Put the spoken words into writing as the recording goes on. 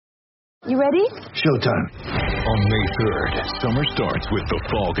You ready? Showtime. On May 3rd, summer starts with The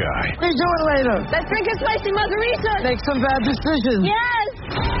Fall Guy. Let's do it later. Let's drink a spicy margarita. Make some bad decisions. Yes.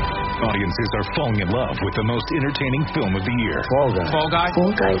 Audiences are falling in love with the most entertaining film of the year. Fall Guy. Fall Guy?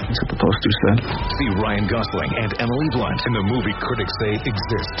 Fall Guy. That's what the poster said. See Ryan Gosling and Emily Blunt in the movie critics say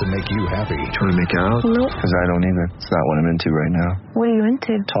exists to make you happy. Trying to make it out? Nope. Because I don't either. It's not what I'm into right now. What are you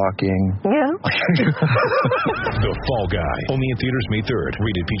into? Talking. Yeah. The Fall Guy. Only in theaters May 3rd.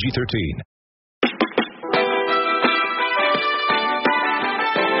 Rated PG-13.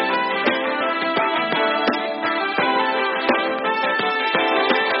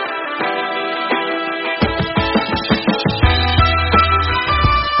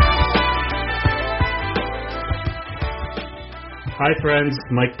 Hi friends,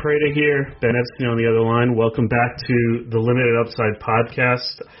 Mike Prada here, Ben Epstein on the other line. Welcome back to the Limited Upside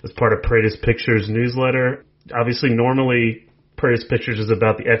podcast as part of Prada's Pictures newsletter. Obviously, normally Prada's Pictures is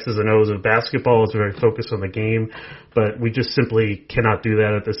about the X's and O's of basketball. It's very focused on the game, but we just simply cannot do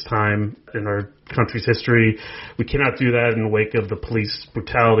that at this time in our country's history. We cannot do that in the wake of the police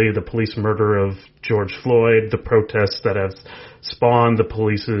brutality, the police murder of George Floyd, the protests that have spawned, the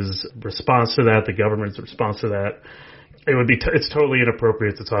police's response to that, the government's response to that. It's totally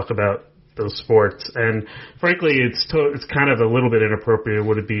inappropriate to talk about those sports, and frankly, it's kind of a little bit inappropriate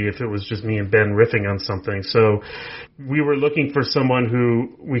would it be if it was just me and Ben riffing on something. So we were looking for someone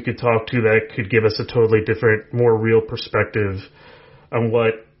who we could talk to that could give us a totally different, more real perspective on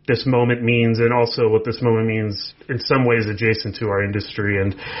what this moment means, and also what this moment means in some ways adjacent to our industry.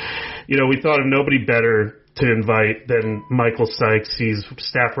 And we thought of nobody better to invite than Michael Sykes. He's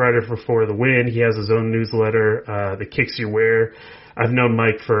staff writer for For the Win. He has his own newsletter, The Kicks You Wear. I've known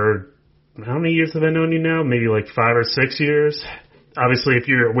Mike for, how many years have I known you now? Maybe like 5 or 6 years. Obviously, if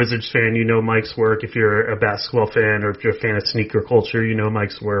you're a Wizards fan, you know Mike's work. If you're a basketball fan or if you're a fan of sneaker culture, you know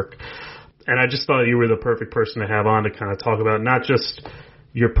Mike's work. And I just thought you were the perfect person to have on to kind of talk about not just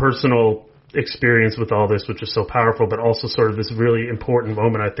your personal experience with all this, which is so powerful, but also sort of this really important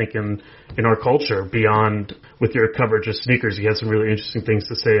moment, I think, in our culture beyond with your coverage of sneakers. You had some really interesting things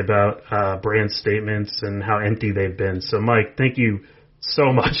to say about brand statements and how empty they've been. So, Mike, thank you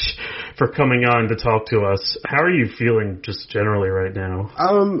so much for coming on to talk to us. How are you feeling just generally right now?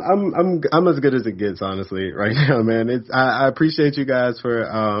 I'm as good as it gets, honestly, right now, man. I appreciate you guys for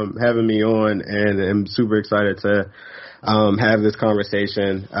having me on, and I'm super excited to have this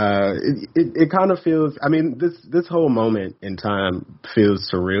conversation. It kind of feels, this whole moment in time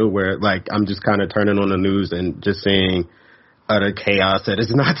feels surreal, where like I'm just kind of turning on the news and just seeing utter chaos that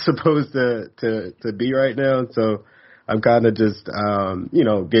is not supposed to be right now. So I'm kind of just,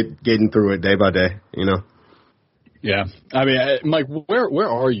 getting through it day by day, Yeah. Mike, where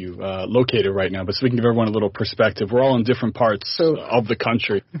are you located right now? But so we can give everyone a little perspective. We're all in different parts of the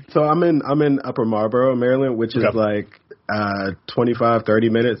country. So I'm in Upper Marlboro, Maryland, which is like 25, 30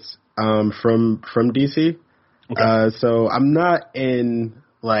 minutes from DC. Okay. So I'm not in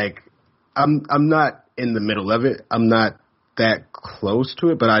I'm not in the middle of it. I'm not that close to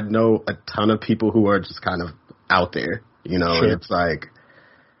it, but I know a ton of people who are just kind of out there. Sure. It's like,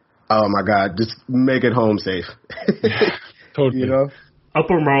 oh my God, just make it home safe. Totally.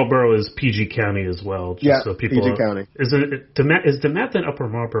 Upper Marlboro is PG County as well. So people PG County. Is DeMatha in Upper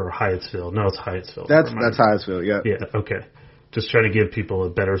Marlboro or Hyattsville? No, it's Hyattsville. That's Hyattsville, yeah. Yeah, okay. Just trying to give people a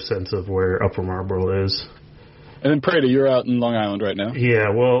better sense of where Upper Marlboro is. And then Prada, you're out in Long Island right now. Yeah,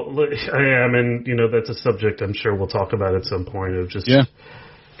 well, I am, and that's a subject I'm sure we'll talk about at some point of just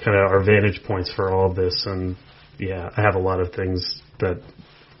kind of our vantage points for all of this. And yeah, I have a lot of things that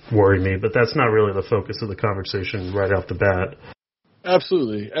worry me, but that's not really the focus of the conversation right off the bat.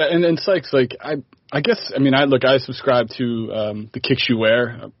 Absolutely. And Sykes, I guess, I subscribe to The Kicks You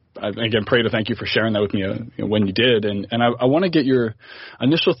Wear. Again, Prada, thank you for sharing that with me when you did. And I want to get your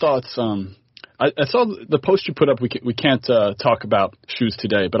initial thoughts. I saw the post you put up. We can't talk about shoes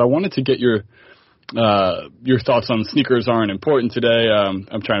today, but I wanted to get your thoughts on sneakers aren't important today.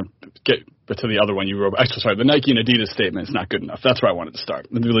 I'm trying to get to the other one you wrote. Actually, sorry, the Nike and Adidas statement is not good enough. That's where I wanted to start.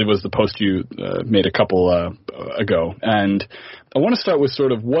 It really was the post you made a couple ago. And I want to start with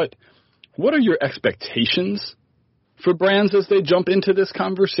sort of what are your expectations for brands as they jump into this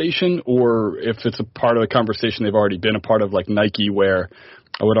conversation, or if it's a part of the conversation they've already been a part of, like Nike, where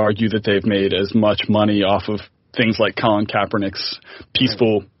I would argue that they've made as much money off of things like Colin Kaepernick's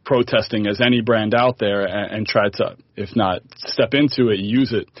peaceful protesting as any brand out there, and tried to, if not step into it,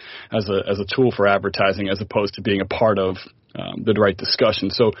 use it as a tool for advertising as opposed to being a part of the right discussion.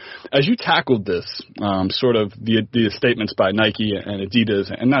 So as you tackled this, sort of the statements by Nike and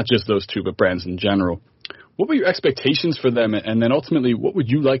Adidas, and not just those two, but brands in general, what were your expectations for them? And then ultimately, what would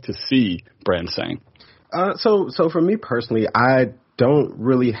you like to see brands saying? So for me personally, I don't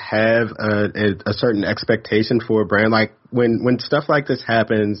really have a certain expectation for a brand. Like when stuff like this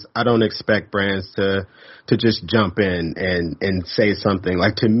happens, I don't expect brands to just jump in and say something.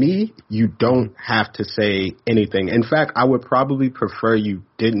 Like, to me, you don't have to say anything. In fact, I would probably prefer you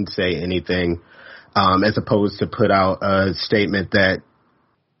didn't say anything, as opposed to put out a statement that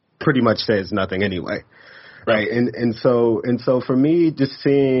pretty much says nothing anyway. Right. And so for me, just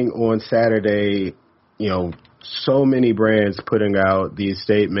seeing on Saturday, so many brands putting out these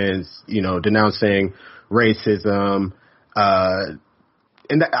statements, denouncing racism, and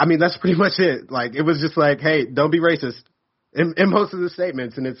that's pretty much it. Like, it was just like, hey, don't be racist in most of the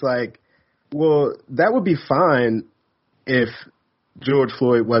statements. And it's like, well, that would be fine if George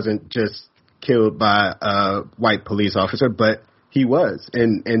Floyd wasn't just killed by a white police officer, but he was.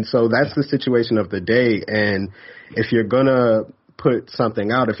 And so that's the situation of the day. And if you're going to put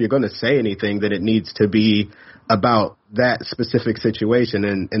something out, if you're going to say anything, then it needs to be about that specific situation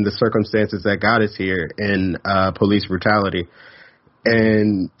and the circumstances that got us here in police brutality.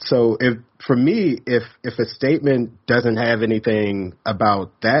 And so for me, if a statement doesn't have anything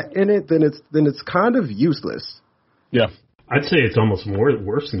about that in it, then it's kind of useless. Yeah. I'd say it's almost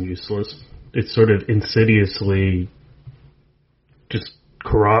worse than useless. It's sort of insidiously just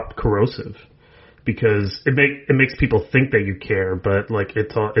corrosive, because it makes people think that you care, but like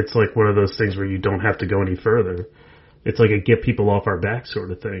it's like one of those things where you don't have to go any further. It's like a get people off our back sort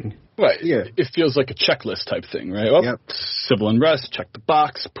of thing. Right. Yeah. It feels like a checklist type thing, right? Oh, yep. Civil unrest, check the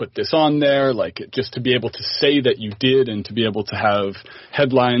box, put this on there, like just to be able to say that you did and to be able to have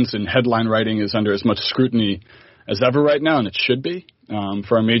headlines, and headline writing is under as much scrutiny as ever right now, and it should be.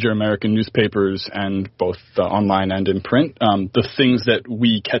 For our major American newspapers, and both online and in print, the things that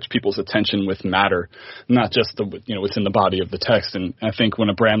we catch people's attention with matter, not just what's in the body of the text. And I think when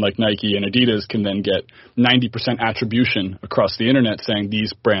a brand like Nike and Adidas can then get 90% attribution across the internet saying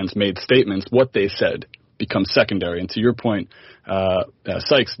these brands made statements, what they said becomes secondary. And to your point,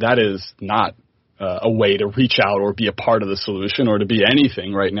 Sykes, that is not a way to reach out or be a part of the solution or to be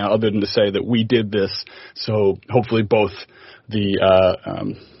anything right now other than to say that we did this. So hopefully both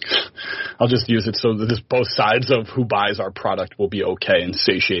I'll just use it so that both sides of who buys our product will be okay and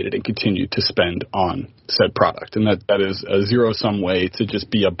satiated and continue to spend on said product. And that is a zero-sum way to just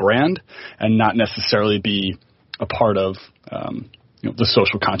be a brand and not necessarily be a part of the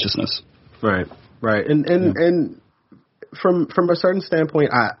social consciousness. Right. And from a certain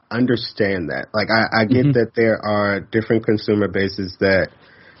standpoint, I understand that. Like, I get that there are different consumer bases that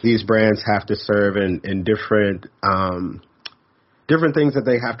these brands have to serve in different things that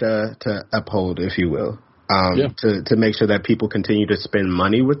they have to uphold, if you will, to make sure that people continue to spend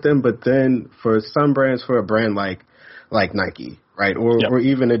money with them. But then for some brands, for a brand like Nike, right, or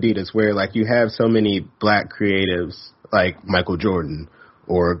even Adidas, where like you have so many black creatives like Michael Jordan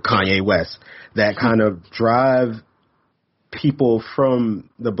or Kanye West that kind of drive people from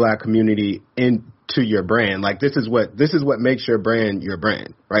the black community into your brand. Like, this is what makes your brand,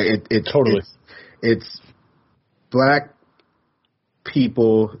 right? It's black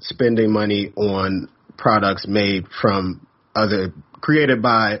people spending money on products created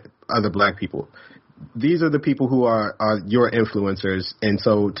by other black people. These are the people who are your influencers. And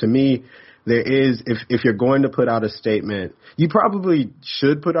so to me, there is, if you're going to put out a statement, you probably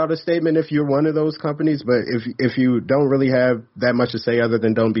should put out a statement if you're one of those companies. But if you don't really have that much to say other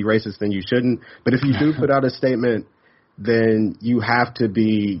than don't be racist, then you shouldn't. But if you do put out a statement, then you have to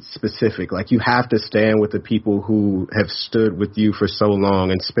be specific. Like, you have to stand with the people who have stood with you for so long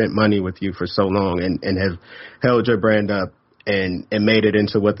and spent money with you for so long and have held your brand up and made it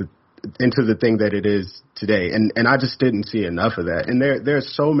into the thing that it is today. And I just didn't see enough of that. And there are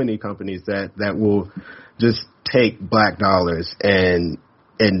so many companies that will just take black dollars and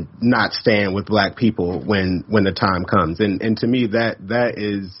not stand with black people when the time comes. And to me, that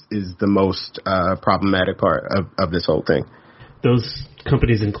is the most problematic part of this whole thing. Those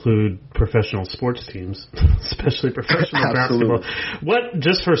companies include professional sports teams, especially professional basketball. What,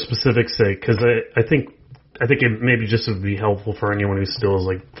 just for specific sake, because I think it maybe just would be helpful for anyone who still is,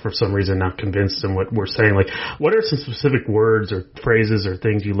 like, for some reason not convinced in what we're saying. Like, what are some specific words or phrases or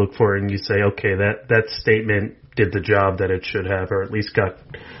things you look for and you say, okay, that statement did the job that it should have, or at least got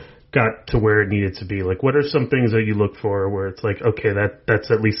to where it needed to be? Like, what are some things that you look for where it's like, okay,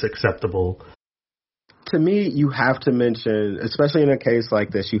 that's at least acceptable? To me, you have to mention, especially in a case like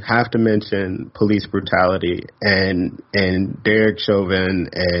this, you have to mention police brutality and Derek Chauvin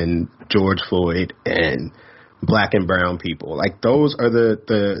and George Floyd and Black and brown people. Like, those are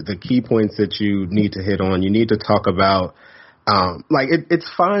the key points that you need to hit on. You need to talk about,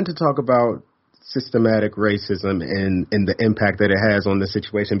 it's fine to talk about systematic racism and the impact that it has on the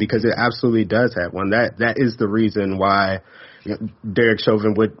situation, because it absolutely does have one. That is the reason why Derek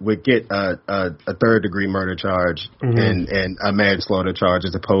Chauvin would get a third degree murder charge and a manslaughter charge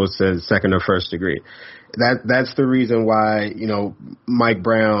as opposed to second or first degree. That's the reason why, Mike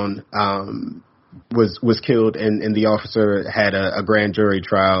Brown was killed and the officer had a grand jury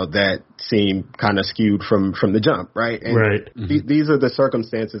trial that seemed kind of skewed from the jump, right? And right. These are the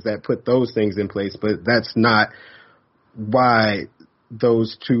circumstances that put those things in place, but that's not why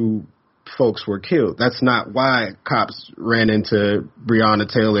those two folks were killed. That's not why cops ran into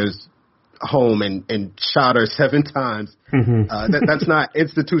Breonna Taylor's home and shot her 7 times. That's not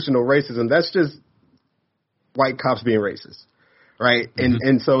institutional racism. That's just white cops being racist. Right.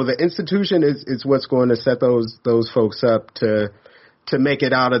 And so the institution is what's going to set those folks up to make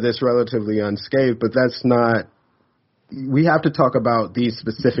it out of this relatively unscathed. But that's not, we have to talk about these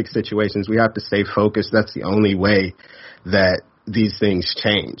specific situations. We have to stay focused. That's the only way that these things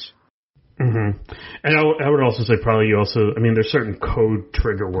change. And I would also say probably there's certain code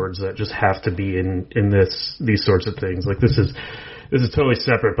trigger words that just have to be in these sorts of things. Like this is totally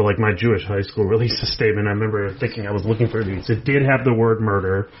separate, but like my Jewish high school released a statement. I remember thinking I was looking for these. It did have the word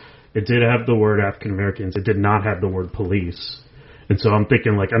murder. It did have the word African Americans. It did not have the word police. And so I'm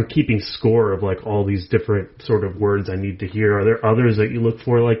thinking, like, I'm keeping score of like all these different sort of words I need to hear. Are there others that you look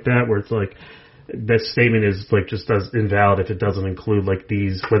for like that, where it's like this statement is like just invalid if it doesn't include like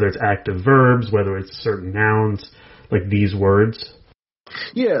these, whether it's active verbs, whether it's certain nouns, like these words?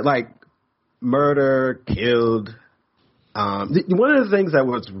 Yeah, like murder, killed. One of the things that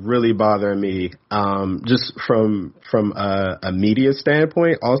was really bothering me, just from a media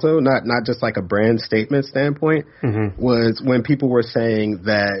standpoint, also not just like a brand statement standpoint, was when people were saying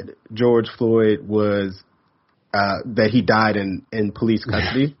that George Floyd was that he died in police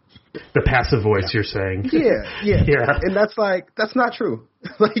custody. The passive voice, you're saying? Yeah. And that's not true.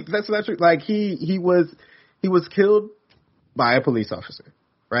 That's not true. Like he was killed by a police officer.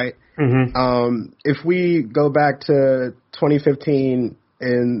 Right? If we go back to 2015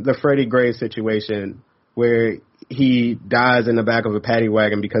 in the Freddie Gray situation where he dies in the back of a paddy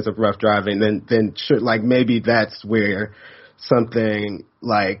wagon because of rough driving, then maybe that's where something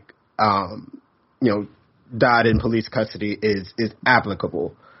like, died in police custody is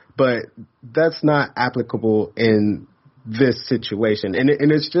applicable. But that's not applicable in this situation. And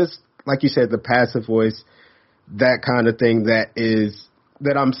it's just, like you said, the passive voice, that kind of thing that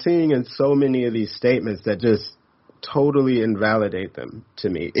I'm seeing in so many of these statements that just totally invalidate them to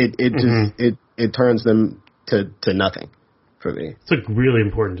me. It turns them to nothing for me. It's a really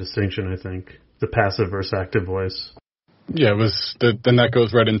important distinction, I think, the passive versus active voice. Yeah, then that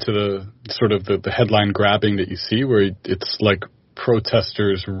goes right into the sort of the headline grabbing that you see, where it's like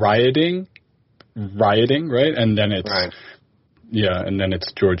protesters rioting, right? And then it's right. Yeah, and then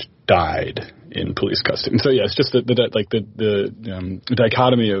it's George died in police custody. And so yeah, it's just the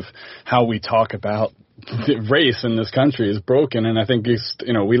dichotomy of how we talk about race in this country is broken. And I think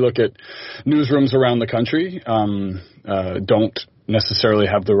we look at newsrooms around the country don't necessarily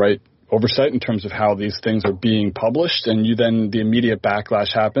have the right oversight in terms of how these things are being published, and the immediate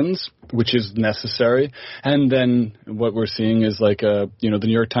backlash happens, which is necessary. And then what we're seeing is the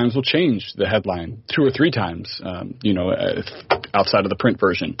New York Times will change the headline 2 or 3 times, outside of the print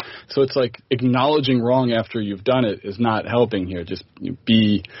version. So it's like acknowledging wrong after you've done it is not helping here. Just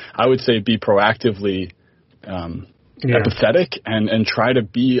be proactively empathetic and try to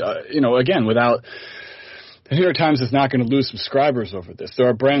be, again, without. The New York Times is not going to lose subscribers over this. There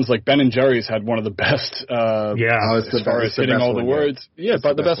are brands like Ben & Jerry's had one of the best, as far as hitting all the words. Yeah,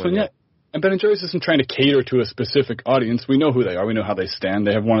 but the best one yet. And Ben & Jerry's isn't trying to cater to a specific audience. We know who they are. We know how they stand.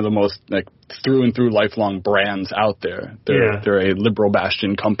 They have one of the most through and through lifelong brands out there. They're a liberal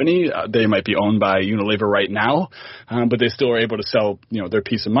bastion company. They might be owned by Unilever right now, but they still are able to sell their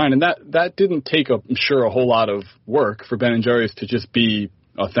peace of mind. And that didn't take I'm sure a whole lot of work for Ben & Jerry's to just be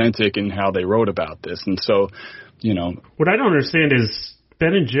authentic in how they wrote about this. And so, what I don't understand is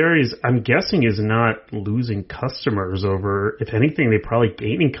Ben & Jerry's, I'm guessing, is not losing customers over, if anything, they're probably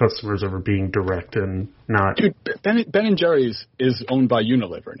gaining customers over being direct and not. Dude, Ben & Jerry's is owned by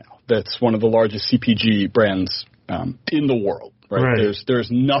Unilever now. That's one of the largest CPG brands in the world. Right. There's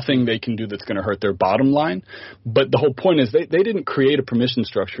nothing they can do that's going to hurt their bottom line. But the whole point is they didn't create a permission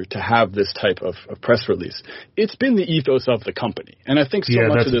structure to have this type of press release. It's been the ethos of the company. And I think so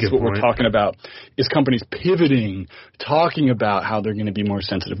much of this, what we're talking about, is companies pivoting, talking about how they're going to be more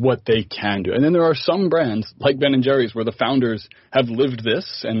sensitive, what they can do. And then there are some brands like Ben & Jerry's where the founders have lived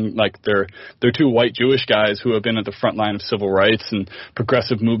this, and like they're two white Jewish guys who have been at the front line of civil rights and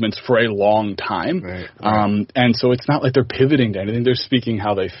progressive movements for a long time. Right. And so it's not like they're pivoting to anything. They're speaking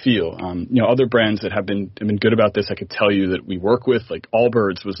how they feel. Other brands that have been good about this, I could tell you that we work with, like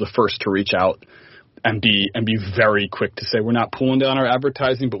Allbirds was the first to reach out and be very quick to say, we're not pulling down our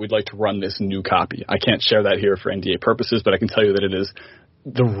advertising, but we'd like to run this new copy. I can't share that here for NDA purposes, but I can tell you that it is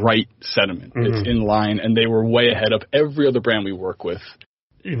the right sentiment. Mm-hmm. It's in line, and they were way ahead of every other brand we work with.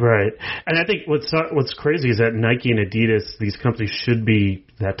 Right. And I think what's crazy is that Nike and Adidas, these companies should be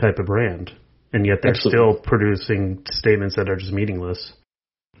that type of brand. And yet they're still producing statements that are just meaningless.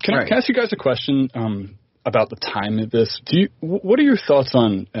 Can I ask you guys a question about the time of this? What are your thoughts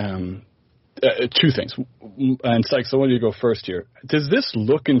on two things? And Sykes, I want you to go first here. Does this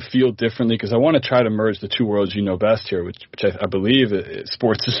look and feel differently? Because I want to try to merge the two worlds you know best here, which I believe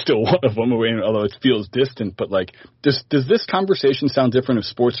sports is still one of them, although it feels distant. But like, does this conversation sound different if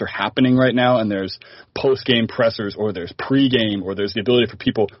sports are happening right now and there's post-game pressers or there's pre-game or there's the ability for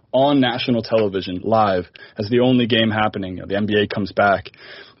people on national television live as the only game happening, the NBA comes back?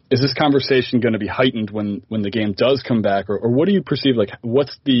 Is this conversation going to be heightened when the game does come back? Or what do you perceive, like,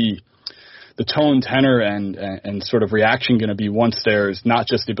 what's the tone, tenor, and sort of reaction going to be once there's not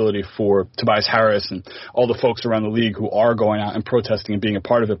just the ability for Tobias Harris and all the folks around the league who are going out and protesting and being a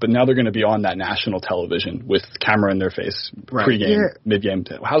part of it, but now they're going to be on that national television with camera in their face, pregame, midgame.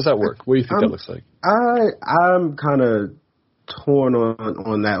 How's that work? What do you think that looks like? I'm kind of torn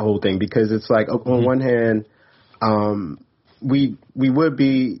on that whole thing, because it's like, on one hand,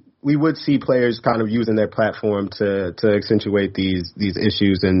 we would see players kind of using their platform to accentuate these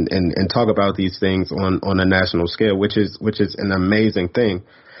issues and talk about these things on a national scale, which is an amazing thing.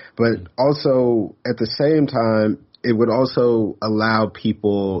 But also at the same time, it would also allow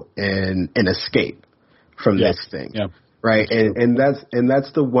people an escape from this thing. Yeah. Right. And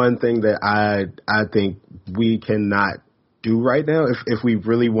that's the one thing that I think we cannot do right now if we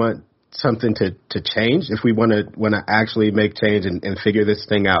really want something to change, if we want to actually make change and figure this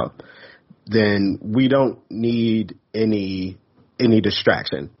thing out, then we don't need any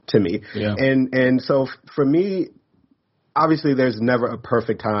distraction, to me. Yeah. And so for me, obviously there's never a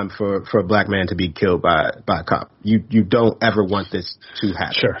perfect time for a black man to be killed by a cop. You don't ever want this to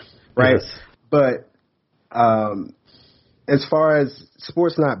happen. Sure. Right? Yes. But as far as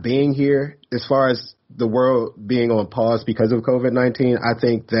sports not being here, as far as the world being on pause because of COVID-19, I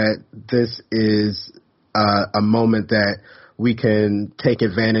think that this is a moment that we can take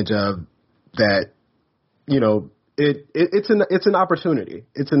advantage of. That, it's an opportunity.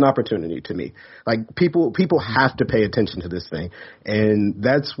 It's an opportunity to me. Like, people have to pay attention to this thing, and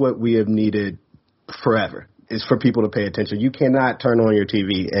that's what we have needed forever, is for people to pay attention. You cannot turn on your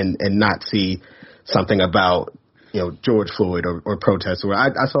TV and not see something about George Floyd or protests.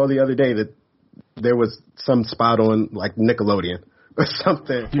 I saw the other day that there was some spot on like Nickelodeon or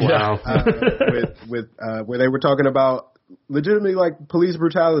something. Wow. with where they were talking about legitimately like police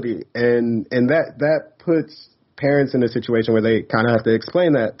brutality, and that puts parents in a situation where they kind of have to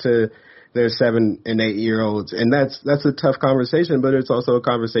explain that to their 7 and 8 year olds, and that's a tough conversation, but it's also a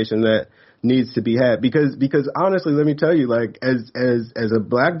conversation that needs to be had, because honestly, let me tell you, like as a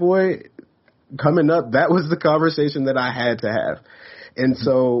black boy coming up, that was the conversation that I had to have. And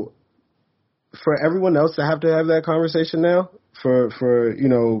so for everyone else to have that conversation now, for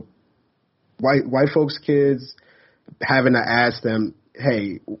white folks' kids, having to ask them,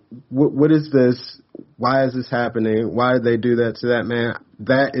 hey, what is this? Why is this happening? Why did they do that to that man?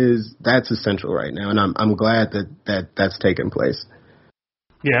 That's essential right now, and I'm glad that's taken place.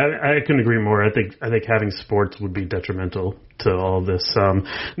 Yeah, I couldn't agree more. I think having sports would be detrimental to all of this.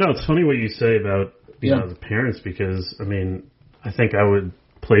 No, it's funny what you say about the parents, because I mean, I think I would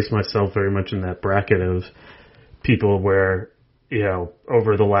place myself very much in that bracket of people where,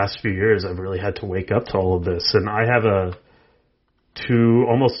 over the last few years, I've really had to wake up to all of this. And I have a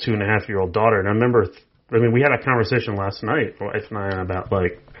almost 2.5-year-old daughter. And I remember, we had a conversation last night, my wife and I, about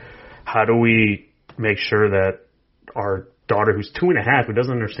like, how do we make sure that our daughter, who's 2.5, who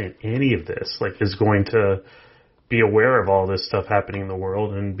doesn't understand any of this, like, is going to be aware of all this stuff happening in the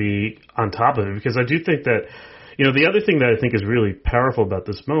world and be on top of it. Because I do think that, the other thing that I think is really powerful about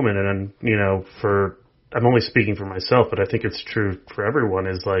this moment, and, I'm only speaking for myself, but I think it's true for everyone,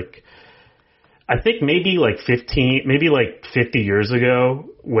 is like, I think maybe like 50 years ago,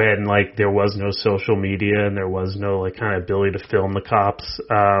 when like there was no social media and there was no like kind of ability to film the cops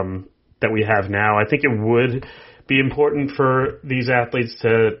that we have now, I think it would be important for these athletes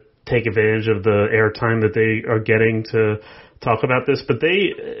to take advantage of the airtime that they are getting to talk about this. But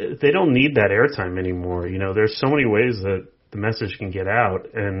they don't need that airtime anymore. You know, there's so many ways that the message can get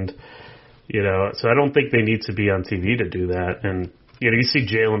out, and you know, so I don't think they need to be on TV to do that. And you know, you see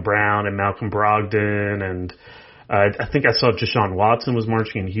Jaylen Brown and Malcolm Brogdon, and I think I saw Deshaun Watson was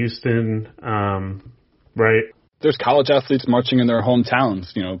marching in Houston, right? There's college athletes marching in their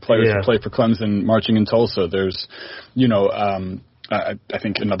hometowns. You know, players who play for Clemson marching in Tulsa. There's, you know, I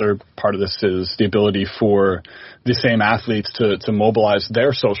think another part of this is the ability for the same athletes to mobilize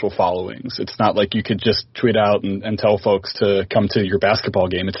their social followings. It's not like you could just tweet out and tell folks to come to your basketball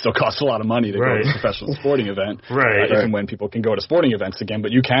game. It still costs a lot of money to go to a professional sporting event, if and when people can go to sporting events again.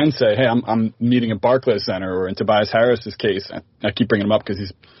 But you can say, hey, I'm meeting at Barclays Center, or in Tobias Harris's case, I keep bringing him up because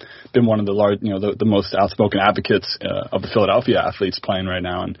he's been one of the large, you know, the most outspoken advocates of the Philadelphia athletes playing right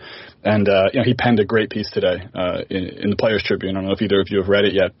now, and you know, he penned a great piece today in the Players Tribune. I don't know if either of you have read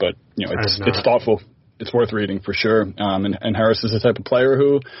it yet, but you know, it's thoughtful. It's worth reading for sure. And Harris is the type of player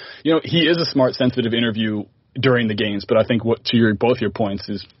who, you know, he is a smart, sensitive interview during the games, but I think what to both your points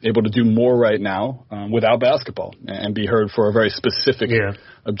is able to do more right now without basketball and be heard for a very specific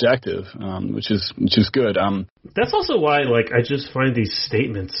objective, which is good. That's also why, like, I just find these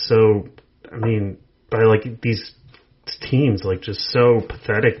statements so, I mean, by like these teams, like, just so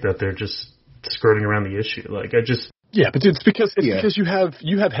pathetic that they're just skirting around the issue. Like, but it's because you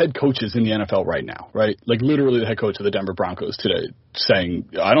have head coaches in the NFL right now, right? Like literally the head coach of the Denver Broncos today saying,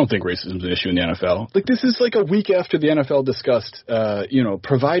 I don't think racism is an issue in the NFL. Like this is like a week after the NFL discussed, you know,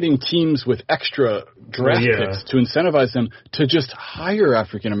 providing teams with extra draft picks to incentivize them to just hire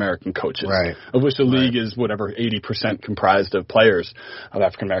African American coaches, of which the league is whatever 80% comprised of players of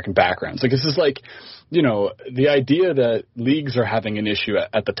African American backgrounds. Like this is like, you know, the idea that leagues are having an issue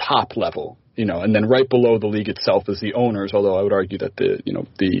at the top level, you know, and then right below the league itself is the owners, although I would argue that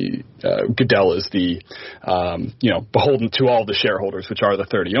Goodell is the, you know, beholden to all the shareholders, which are the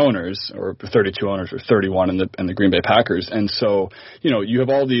 30 owners or 32 owners or 31 in the Green Bay Packers. And so, you know, you have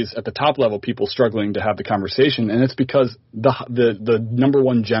all these at the top level people struggling to have the conversation. And it's because the number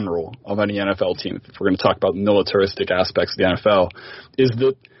one general of any NFL team, if we're going to talk about militaristic aspects of the NFL, is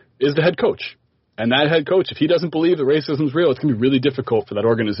the head coach. And that head coach, if he doesn't believe that racism is real, it's going to be really difficult for that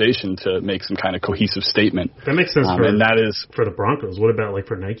organization to make some kind of cohesive statement. That makes sense for the Broncos. What about like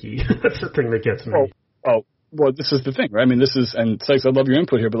for Nike? That's the thing that gets me. Well, this is the thing, right? I mean, this is, and Sykes, I'd love your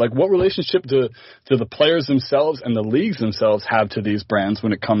input here, but like what relationship do the players themselves and the leagues themselves have to these brands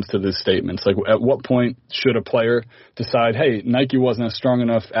when it comes to these statements? Like at what point should a player decide, hey, Nike wasn't a strong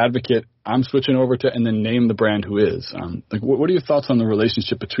enough advocate, I'm switching over to, and then name the brand who is? Like what are your thoughts on the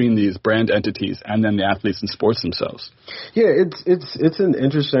relationship between these brand entities and then the athletes and sports themselves? Yeah, it's an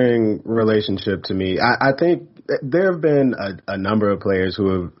interesting relationship to me. I think there have been a number of players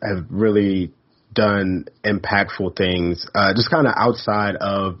who have really done impactful things, just kind of outside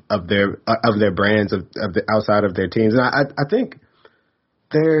of their brands, outside of their teams. And I think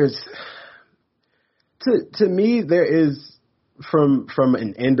there's, to me, there is, from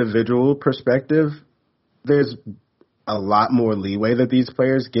an individual perspective, there's a lot more leeway that these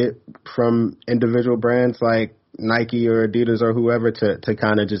players get from individual brands like Nike or Adidas or whoever to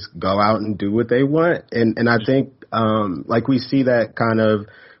kind of just go out and do what they want. And I think, like we see that kind of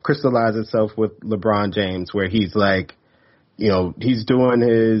crystallize itself with LeBron James, where he's like, you know, he's doing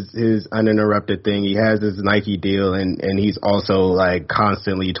his uninterrupted thing. He has his Nike deal, and he's also like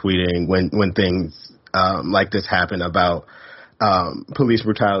constantly tweeting when things like this happen about police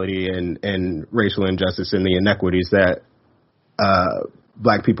brutality and racial injustice and the inequities that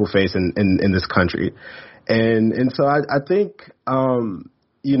black people face in this country. And so I think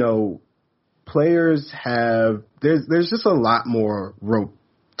you know, players have there's just a lot more rope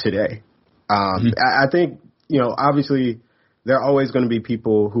today. I think, you know, obviously there are always going to be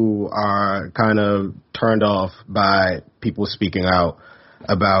people who are kind of turned off by people speaking out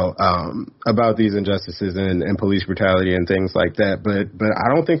about these injustices and police brutality and things like that. But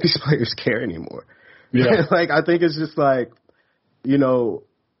I don't think these players care anymore. Yeah. Like, I think it's just like, you know,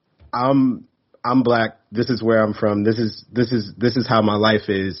 I'm black. This is where I'm from. This is how my life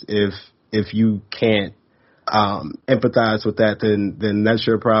is. If you can't empathize with that, then that's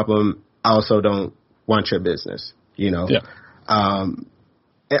your problem. I also don't want your business, you know? Yeah.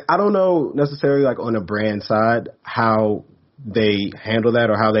 I don't know necessarily like on a brand side how they handle that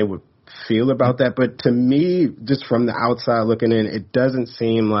or how they would feel about that. But to me, just from the outside looking in, it doesn't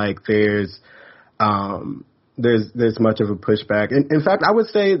seem like there's there's much of a pushback. In fact, I would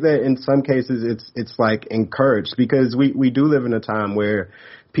say that in some cases it's like encouraged, because we do live in a time where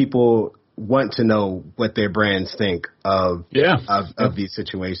people want to know what their brands think of these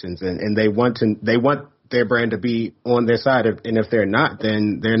situations, and they want their brand to be on their side, and if they're not,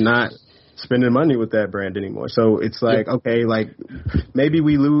 then they're not spending money with that brand anymore. So it's like, okay, like maybe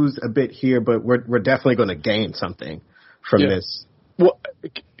we lose a bit here, but we're definitely going to gain something from this. Well,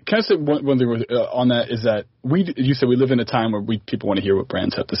 can I say one thing on that is that you said we live in a time where people want to hear what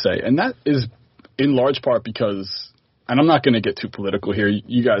brands have to say, and that is in large part because, and I'm not going to get too political here.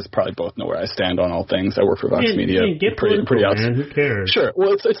 You guys probably both know where I stand on all things. I work for Vox Media. Get pretty out. Man, who cares? Sure.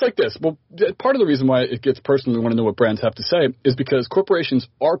 Well, it's like this. Well, part of the reason why it gets personal, we want to know what brands have to say, is because corporations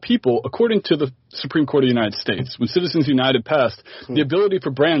are people, according to the Supreme Court of the United States. When Citizens United passed, the ability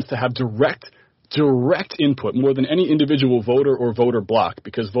for brands to have direct input more than any individual voter or voter bloc,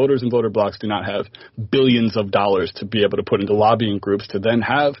 because voters and voter blocs do not have billions of dollars to be able to put into lobbying groups to then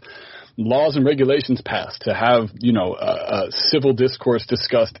have laws and regulations passed, to have, civil discourse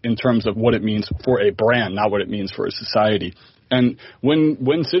discussed in terms of what it means for a brand, not what it means for a society. And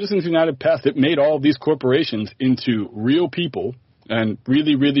when Citizens United passed, it made all of these corporations into real people, and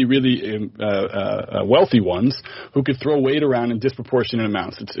really, really, really wealthy ones who could throw weight around in disproportionate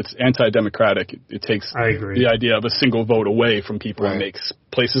amounts. It's anti-democratic. It takes the idea of a single vote away from people and makes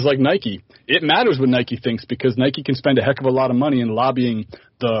places like Nike. It matters what Nike thinks, because Nike can spend a heck of a lot of money in lobbying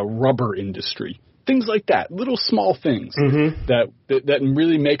the rubber industry. Things like that, little small things that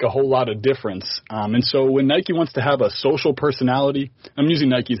really make a whole lot of difference. And so when Nike wants to have a social personality, I'm using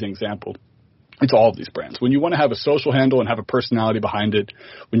Nike as an example. It's all of these brands. When you want to have a social handle and have a personality behind it,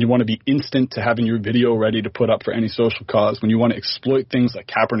 when you want to be instant to having your video ready to put up for any social cause, when you want to exploit things like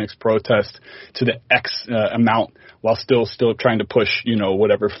Kaepernick's protest to the X amount while still trying to push,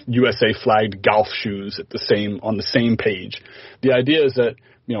 whatever USA flagged golf shoes on the same page. The idea is that,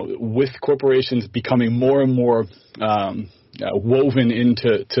 with corporations becoming more and more woven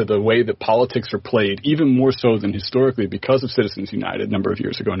into the way that politics are played, even more so than historically because of Citizens United a number of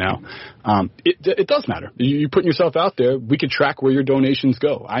years ago now, it does matter. You putting yourself out there, we can track where your donations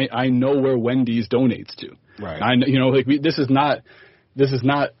go. I know where Wendy's donates to. Right. This is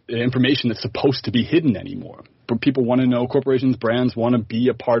not information that's supposed to be hidden anymore. But people want to know, corporations, brands want to be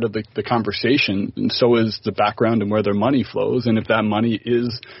a part of the conversation, and so is the background and where their money flows. And if that money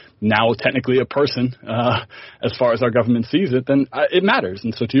is now technically a person, as far as our government sees it, then it matters.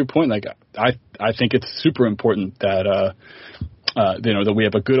 And so to your point, I think it's super important that that we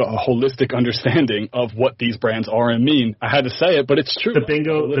have a good, holistic understanding of what these brands are and mean. I had to say it, but it's true. The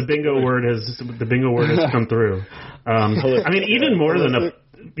bingo word has come through. I mean, even more than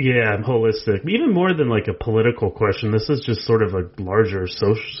holistic. Even more than like a political question, this is just sort of a larger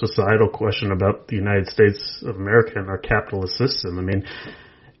societal question about the United States of America and our capitalist system. I mean,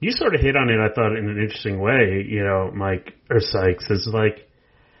 you sort of hit on it, I thought, in an interesting way, Mike, or Sykes, is like,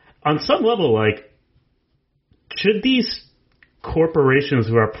 on some level, like, should these corporations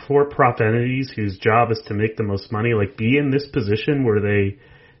who are for-profit entities whose job is to make the most money, like, be in this position where they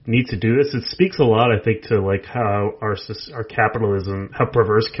need to do this? It speaks a lot, I think, to like how our capitalism, how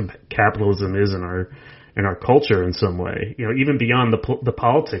perverse capitalism is in our culture in some way. Even beyond the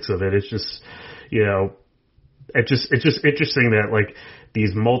politics of it, it's just, it's just interesting that like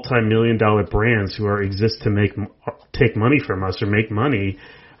these multi-million-dollar brands who exist to take money from us or make money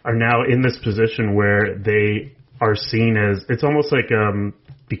are now in this position where they are seen as, it's almost like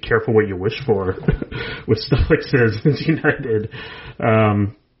be careful what you wish for with stuff like Citizens United.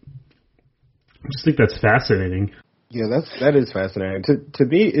 I just think that's fascinating. Yeah, that is fascinating. To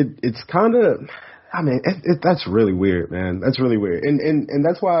me, it's kind of, I mean, that's really weird, man. That's really weird, and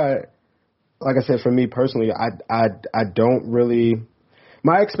that's why, like I said, for me personally, I don't really,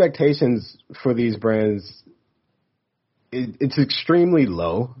 my expectations for these brands, it's extremely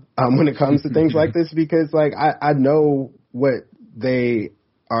low when it comes to things like this, because like I know what they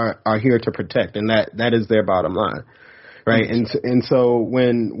are here to protect, and that is their bottom line. Right. And so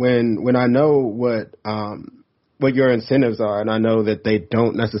when I know what your incentives are, and I know that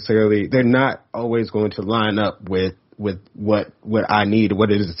they're not always going to line up with what I need,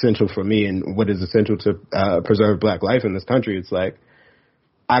 what is essential for me, and what is essential to preserve Black life in this country, it's like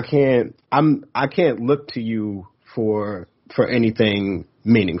I can't look to you for anything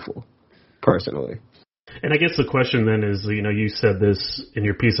meaningful, personally. And I guess the question then is, you said this in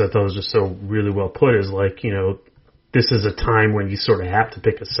your piece, I thought was just so really well put, is like, this is a time when you sort of have to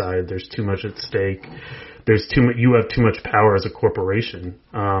pick a side. There's too much at stake. You have too much power as a corporation.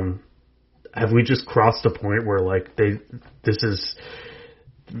 Have we just crossed a point where like this is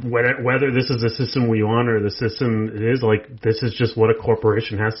whether this is the system we want or the system it is, like, this is just what a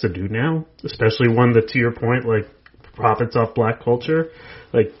corporation has to do now, especially one that, to your point, like, profits off black culture.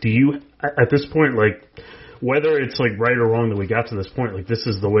 Like, do you, at this point, like, whether it's, like, right or wrong that we got to this point, like, this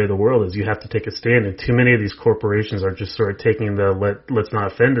is the way the world is, you have to take a stand, and too many of these corporations are just sort of taking the let's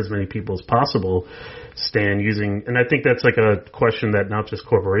not offend as many people as possible stand using, and I think that's, like, a question that not just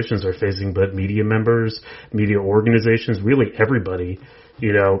corporations are facing, but media members, media organizations, really everybody.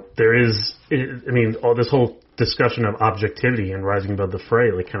 You know, there is, I mean, all this whole discussion of objectivity and rising above the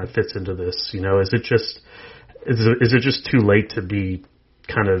fray, like, kind of fits into this. You know, is it just too late to be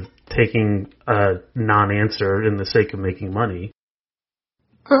kind of taking a non-answer in the sake of making money?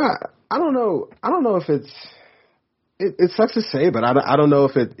 I don't know. I don't know if it sucks to say, but I don't know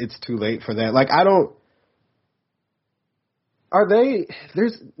if it's too late for that. Like,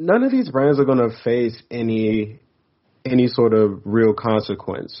 none of these brands are going to face any sort of real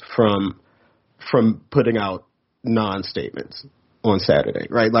consequence from putting out non-statements on Saturday,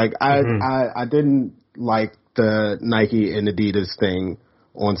 right? Like, I didn't like the Nike and Adidas thing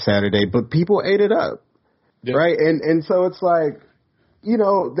on Saturday, but people ate it up, yep. Right? And so it's like, you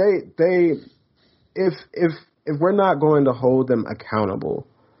know, if we're not going to hold them accountable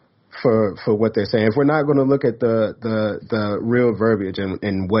for what they're saying, if we're not going to look at the real verbiage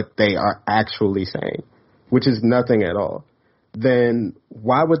and what they are actually saying, which is nothing at all, then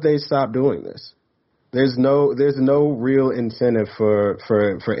why would they stop doing this? There's no real incentive for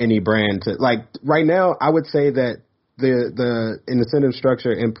any brand to, like, right now, I would say that the incentive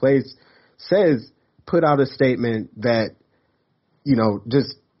structure in place says put out a statement that, you know,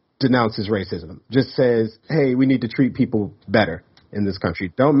 just denounces racism. Just says, hey, we need to treat people better in this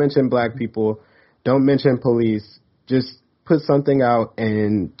country. Don't mention black people. Don't mention police. Just put something out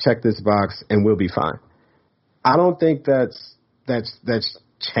and check this box and we'll be fine. I don't think that's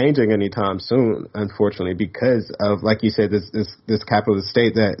changing anytime soon, unfortunately, because of, like you said, this capitalist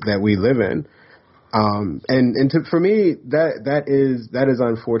state that we live in. For me, that is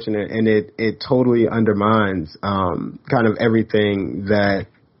unfortunate, and it totally undermines kind of everything that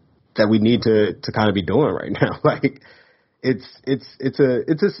we need to kind of be doing right now. Like, it's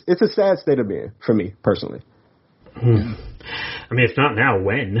a sad state of being for me personally. I mean, if not now,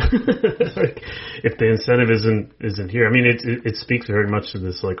 when? Like, if the incentive isn't here, I mean, it speaks very much to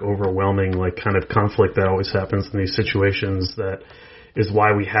this, like, overwhelming, like, kind of conflict that always happens in these situations. That is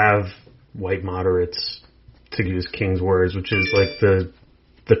why we have white moderates, to use King's words, which is like the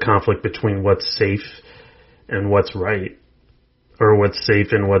conflict between what's safe and what's right, or what's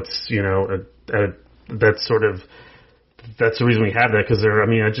safe and what's, you know, that's the reason we have that, because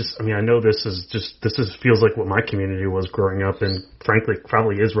I know this feels like what my community was growing up, and frankly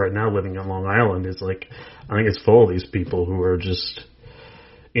probably is right now living on Long Island. Is like, I think it's full of these people who are just,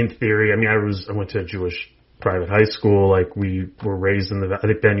 in theory, I mean, I went to a Jewish private high school. Like, we were raised in I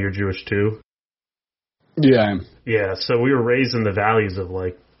think, Ben, you're Jewish too? Yeah, I am. Yeah, so we were raised in the values of,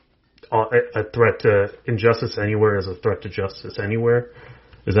 like, a threat to injustice anywhere is a threat to justice anywhere.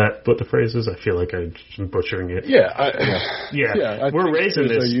 Is that what the phrase is? I feel like I'm butchering it. Yeah. We're raised in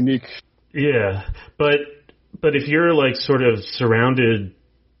this. A unique. Yeah, but if you're, like, sort of surrounded,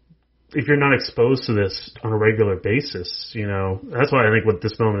 if you're not exposed to this on a regular basis, you know, that's why I think what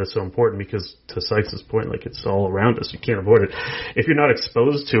this moment is so important, because to Sykes' point, like, it's all around us. You can't avoid it. If you're not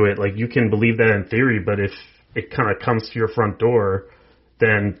exposed to it, like, you can believe that in theory, but if it kind of comes to your front door,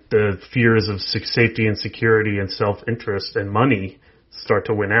 then the fears of safety and security and self-interest and money start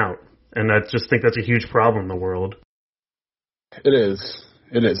to win out. And I just think that's a huge problem in the world. It is.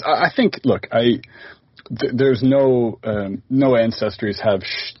 I think, look, there's no ancestries have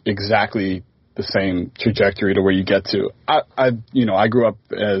exactly the same trajectory to where you get to. I grew up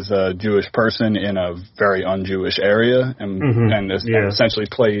as a Jewish person in a very un-Jewish area, and essentially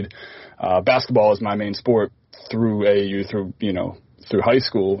played basketball as my main sport through AAU, through high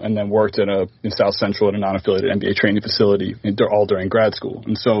school, and then worked in South Central at a non-affiliated NBA training facility, all during grad school.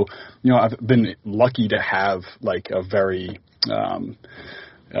 And so, you know, I've been lucky to have, like, a very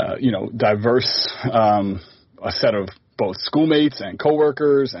diverse a set of both schoolmates and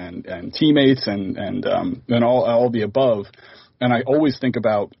coworkers and teammates and all the above. And I always think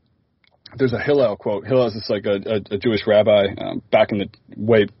about, there's a Hillel quote. Hillel is just like a Jewish rabbi back in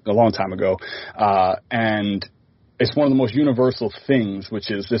a long time ago, and it's one of the most universal things,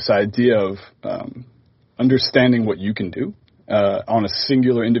 which is this idea of understanding what you can do on a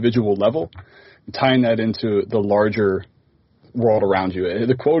singular individual level, tying that into the larger world around you.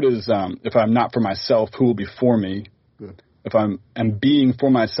 The quote is, if I'm not for myself, who will be for me? Good. If I'm being for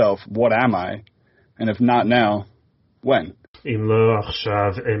myself, what am I? And if not now, When? Im lo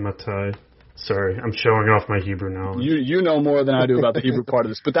achshav ematai. Sorry, I'm showing off my Hebrew knowledge. You know more than I do about the Hebrew part of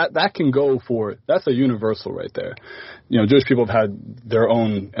this, but that can go for, that's a universal right there. Jewish people have had their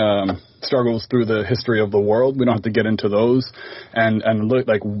own struggles through the history of the world. We don't have to get into those. And look,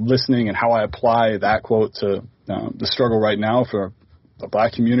 like listening and how I apply that quote to the struggle right now for the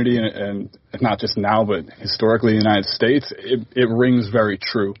black community, and not just now, but historically in the United States, it rings very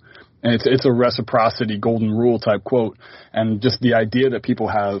true. And it's a reciprocity, golden rule type quote. And just the idea that people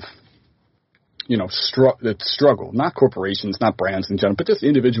have, that struggle, not corporations, not brands in general, but just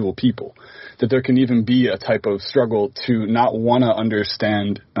individual people, that there can even be a type of struggle to not want to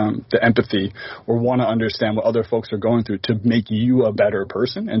understand the empathy or want to understand what other folks are going through to make you a better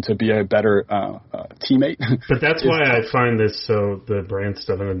person and to be a better teammate. But that's why I find this the brand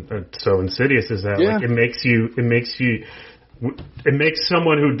stuff so insidious, is that like, it makes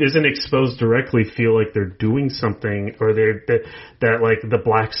someone who isn't exposed directly feel like they're doing something, or that like the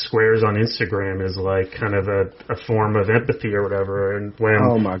black squares on Instagram is like kind of a form of empathy or whatever. And when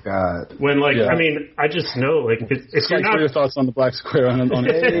oh my god, when like I mean, I just know like if you're not, what are your thoughts on the black square on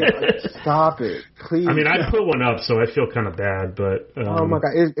stop it, please. I mean, I put one up, so I feel kind of bad, but oh my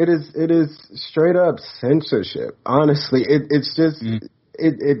god, it is straight up censorship. Honestly, it's just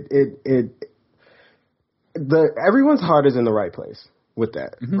everyone's heart is in the right place with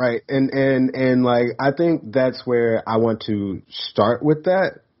that, right? And like I think that's where I want to start with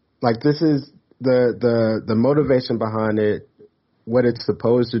that. Like this is the motivation behind it. What it's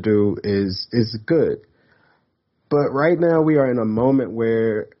supposed to do is good, but right now we are in a moment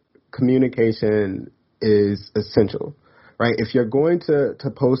where communication is essential, right? If you're going to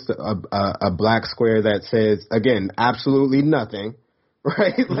post a black square that says, again, absolutely nothing.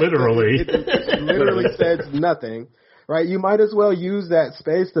 Right? Literally. It literally says nothing, right? You might as well use that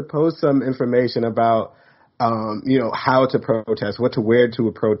space to post some information about, how to protest, what to wear to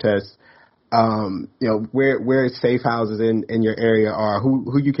a protest, where safe houses in your area are,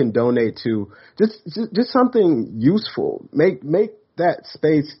 who you can donate to, just something useful. Make that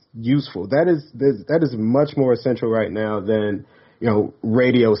space useful. That is much more essential right now than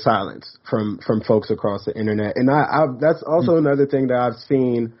radio silence from folks across the internet. And that's also another thing that I've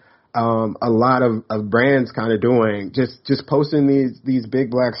seen a lot of brands kind of doing, just posting these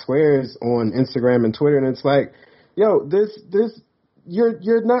big black squares on Instagram and Twitter, and it's like, you're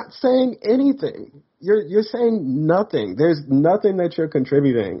not saying anything. You're saying nothing. There's nothing that you're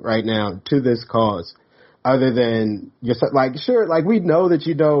contributing right now to this cause other than like, sure, like we know that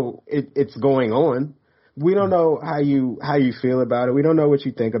it's going on. We don't know how you feel about it. We don't know what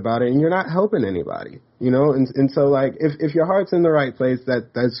you think about it, and you're not helping anybody, And so like if your heart's in the right place,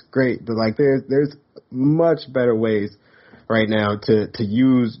 that's great. But like there's much better ways right now to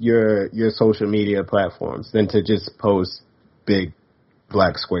use your social media platforms than to just post big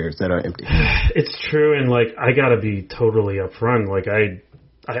black squares that are empty. It's true, and like I gotta be totally upfront. Like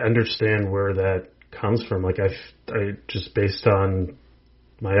I understand where that comes from. Like I just based on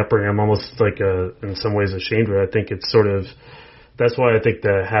my upbringing, I'm almost like in some ways ashamed of it. I think it's sort of, that's why I think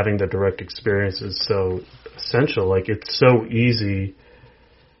that having the direct experience is so essential. Like it's so easy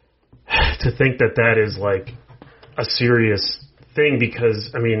to think that is like a serious thing because,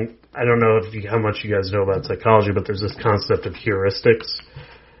 I mean, I don't know how much you guys know about psychology, but there's this concept of heuristics,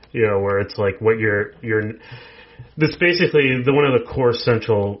 where it's like what that's basically one of the core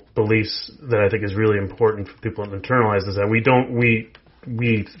central beliefs that I think is really important for people to internalize is that we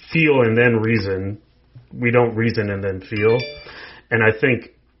feel and then reason. We don't reason and then feel. And I think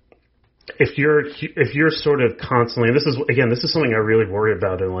if you're sort of constantly, and this is something I really worry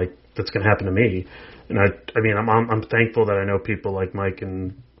about, and like that's going to happen to me. And I mean, I'm thankful that I know people like Mike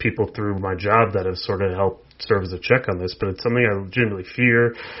and people through my job that have sort of helped serve as a check on this. But it's something I legitimately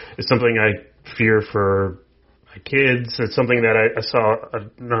fear. It's something I fear for my kids. It's something that I saw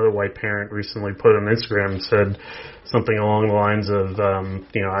another white parent recently put on Instagram and said something along the lines of,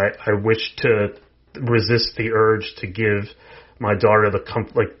 I wish to resist the urge to give my daughter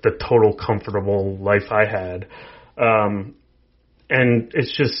the total comfortable life I had. And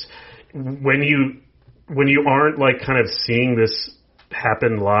it's just when you aren't like kind of seeing this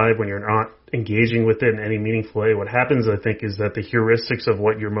happen live, when you're not engaging with it in any meaningful way, what happens, I think, is that the heuristics of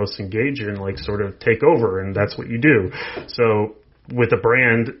what you're most engaged in like sort of take over, and that's what you do. So with a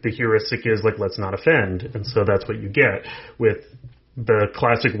brand, the heuristic is like, let's not offend, and so that's what you get. With the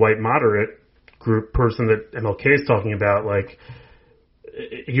classic white moderate group person that MLK is talking about, like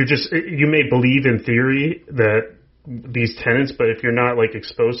you may believe in theory that these tenets, but if you're not like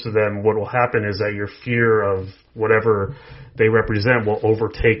exposed to them, what will happen is that your fear of whatever they represent will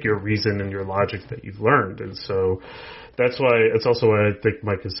overtake your reason and your logic that you've learned. And so that's also why I think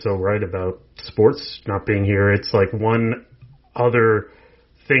Mike is so right about sports not being here. It's like one other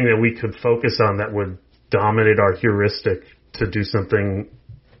thing that we could focus on that would dominate our heuristic to do something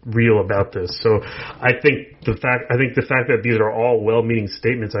real about this. So I think the fact that these are all well-meaning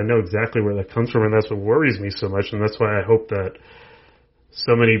statements, I know exactly where that comes from, and that's what worries me so much, and that's why I hope that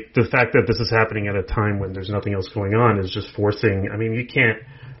the fact that this is happening at a time when there's nothing else going on is just forcing, I mean, you can't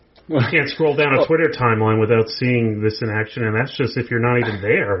scroll down a Twitter timeline without seeing this in action, and that's just if you're not even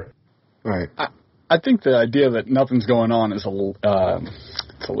there. Right. I think the idea that nothing's going on is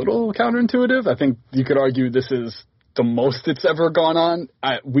it's a little counterintuitive. I think you could argue this is the most it's ever gone on.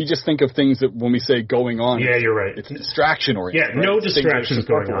 We just think of things that when we say going on. Yeah, you're right. It's distraction oriented. Yeah, no distractions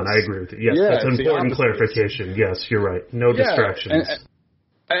going on. I agree with you. Yes, that's an important clarification. Yes, you're right. No distractions.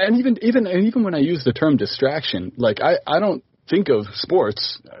 And even when I use the term distraction, like I don't think of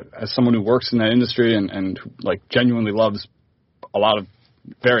sports as someone who works in that industry and like genuinely loves a lot of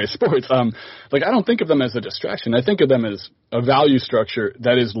various sports. Like I don't think of them as a distraction. I think of them as a value structure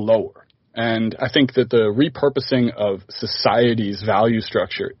that is lower. And I think that the repurposing of society's value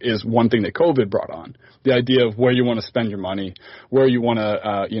structure is one thing that COVID brought on. The idea of where you want to spend your money, where you want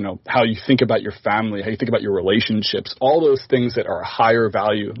to, how you think about your family, how you think about your relationships, all those things that are a higher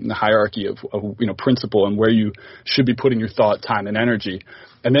value in the hierarchy of principle and where you should be putting your thought, time, and energy.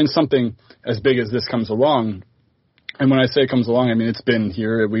 And then something as big as this comes along. And when I say it comes along, I mean, it's been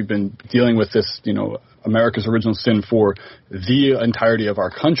here. We've been dealing with this, America's original sin for the entirety of our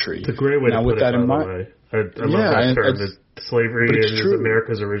country. It's a great way to put it, by the way. I love that term, that slavery is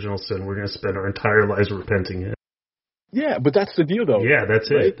America's original sin. We're going to spend our entire lives repenting it. Yeah, but that's the deal, though. Yeah, that's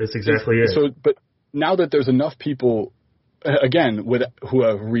right? That's exactly it. So, but now that there's enough people, again, who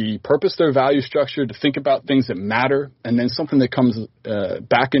have repurposed their value structure to think about things that matter, and then something that comes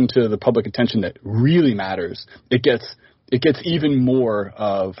back into the public attention that really matters, it gets even more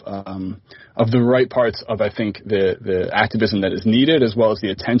of the right parts of, I think, the activism that is needed, as well as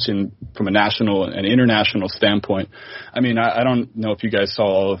the attention from a national and international standpoint. I mean, I don't know if you guys saw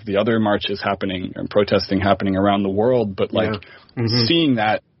all of the other marches happening and protesting happening around the world, but seeing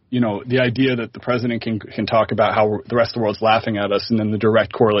that, the idea that the president can talk about how the rest of the world's laughing at us, and then the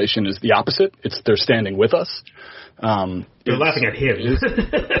direct correlation is the opposite. They're standing with us. They're laughing at him.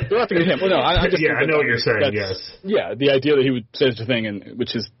 They're laughing at him. Well, no, I know what you're saying, yes. Yeah, the idea that he would say such a thing,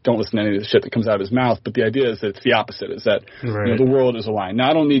 which is don't listen to any of the shit that comes out of his mouth, but the idea is that it's the opposite, is that the world is aligned.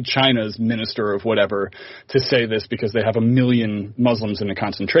 Now, I don't need China's minister of whatever to say this because they have 1 million Muslims in a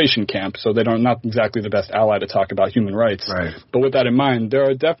concentration camp, so they're not exactly the best ally to talk about human rights. Right. But with that in mind, there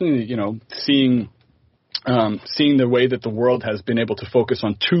are definitely, seeing the way that the world has been able to focus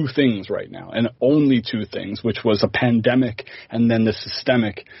on two things right now, and only two things, which was a pandemic and then the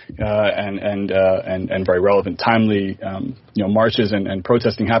systemic and very relevant, timely marches and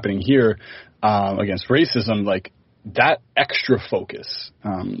protesting happening here against racism, like that extra focus.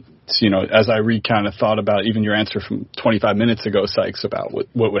 As I kind of thought about even your answer from 25 minutes ago, Sykes, about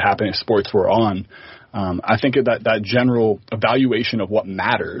what would happen if sports were on, I think that general evaluation of what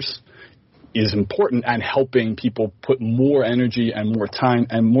matters is important, and helping people put more energy and more time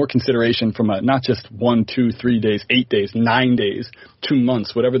and more consideration from not just 1, 2, 3 days, 8 days, 9 days, 2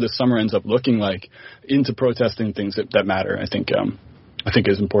 months, whatever the summer ends up looking like, into protesting things that matter. I think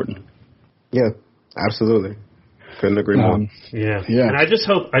is important. Yeah, absolutely. Couldn't agree more. Yeah. And I just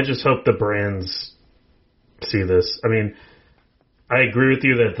hope the brands see this. I mean, I agree with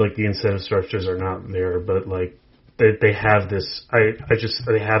you that like the incentive structures are not there, but like, they have this.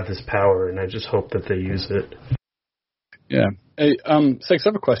 They have this power, and I just hope that they use it. Yeah. Hey, Sykes, I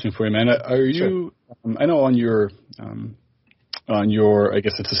have a question for you, man. Are you? Sure. I know on your, I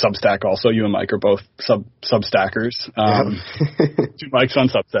guess it's a Substack. Also, you and Mike are both Substackers. Two Mikes on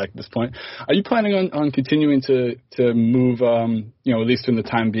Substack at this point. Are you planning on continuing to move? At least in the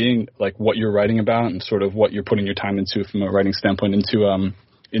time being, like what you're writing about and sort of what you're putting your time into from a writing standpoint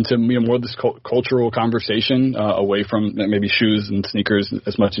into more of this cultural conversation away from maybe shoes and sneakers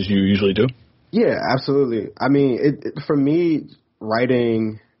as much as you usually do? Yeah, absolutely. I mean, for me,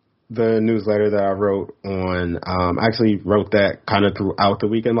 writing the newsletter that I wrote on, I actually wrote that kind of throughout the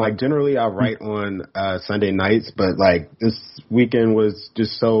weekend. Like generally I write on Sunday nights, but like this weekend was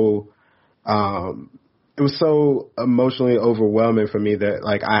just so, it was so emotionally overwhelming for me that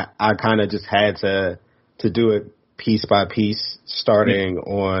like I kind of just had to do it piece by piece, starting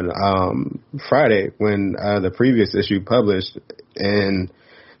on Friday when the previous issue published, and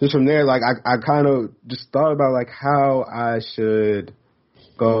just from there, like I kind of just thought about like how I should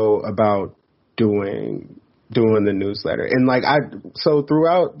go about doing the newsletter. And like so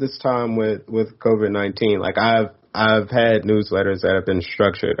throughout this time with COVID-19, like I've had newsletters that have been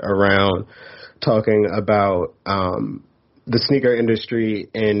structured around talking about the sneaker industry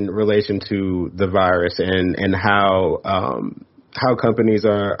in relation to the virus and how companies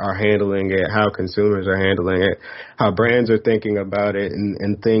are handling it, how consumers are handling it, how brands are thinking about it,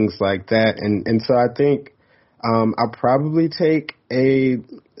 and things like that. And so I think I'll probably take a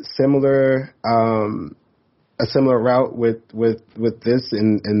similar route with this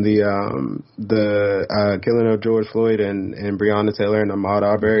in the killing of George Floyd and Breonna Taylor and Ahmaud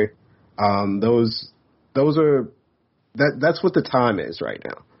Arbery. That's what the time is right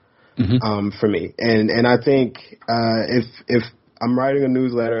now, for me. And I think if I'm writing a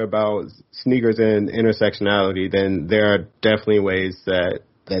newsletter about sneakers and intersectionality, then there are definitely ways that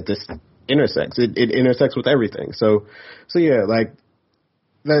this intersects. It intersects with everything. So yeah, like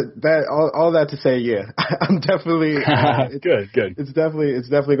all that to say, yeah, I'm definitely good. It's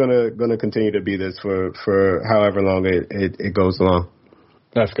definitely gonna continue to be this for however long it goes along.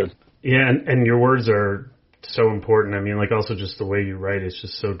 That's good. Yeah, and your words are so important. I mean, like also just the way you write is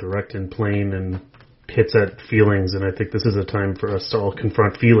just so direct and plain and hits at feelings. And I think this is a time for us to all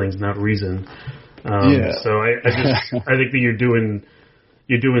confront feelings, not reason. So I think that you're doing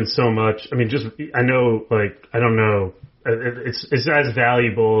so much. I mean, I don't know. It's as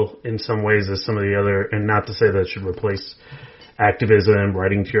valuable in some ways as some of the other, and not to say that it should replace activism,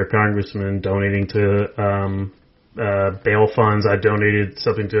 writing to your congressman, donating to bail funds. I donated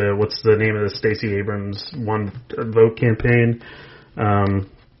something to, what's the name of the Stacey Abrams One Vote campaign?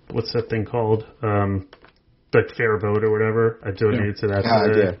 What's that thing called? Like Fair Vote or whatever. I donated to that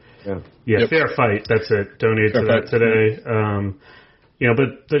today. Yeah, Fair Fight. That's it. Donated to that today.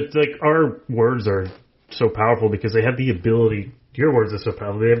 But our words are so powerful because they have the ability. Your words are so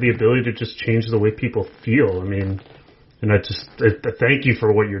powerful. They have the ability to just change the way people feel. I mean, and I thank you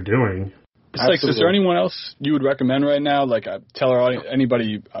for what you're doing. Sykes, is there anyone else you would recommend right now? Like, tell our audience,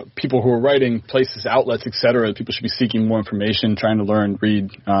 anybody, people who are writing, places, outlets, etc. People should be seeking more information, trying to learn,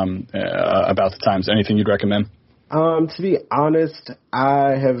 read about the times. Anything you'd recommend? To be honest,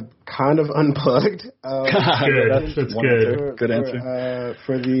 I have kind of unplugged. Good. That's good. Good answer.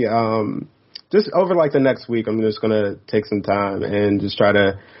 For the just over like the next week, I'm just gonna take some time and just try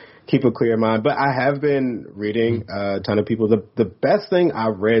to keep a clear mind. But I have been reading a ton of people. The best thing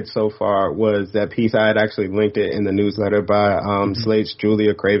I've read so far was that piece. I had actually linked it in the newsletter by Slate's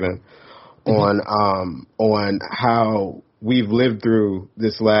Julia Craven on how we've lived through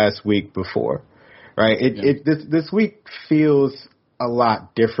this last week before. Right. This week feels a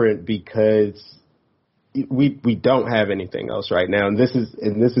lot different because we don't have anything else right now, and this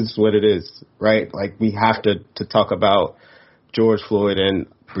is what it is, right? Like we have to talk about George Floyd and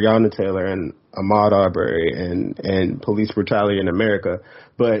Breonna Taylor and Ahmaud Arbery and police brutality in America,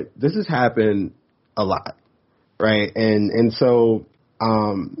 but this has happened a lot, right? And so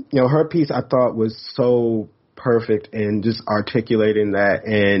her piece I thought was so perfect in just articulating that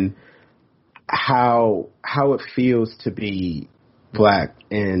and how it feels to be Black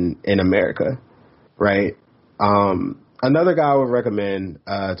in America, right? Another guy I would recommend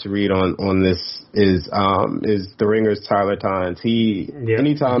to read on this is The Ringer's Tyler Tynes.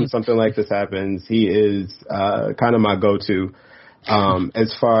 Anytime something like this happens, he is kind of my go-to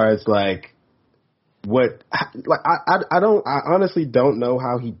as far as like what like I honestly don't know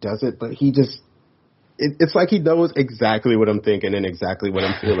how he does it, but he just it's like he knows exactly what I'm thinking and exactly what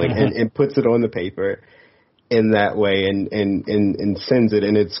I'm feeling and puts it on the paper in that way and sends it,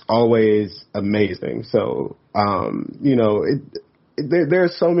 and it's always amazing. So there are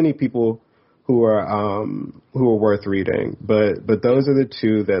so many people who are worth reading, but those are the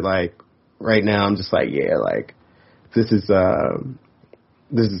two that like right now I'm just like, yeah, like this is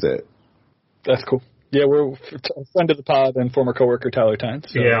it. That's cool. Yeah, we're a friend of the pod and former coworker Tyler Tynes.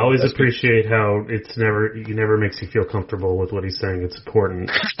 So yeah, I always appreciate how he never makes you feel comfortable with what he's saying. It's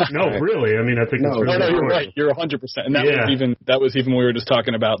important. No, really. I mean, I think it's really important. You're right. You're 100%. And that was even when we were just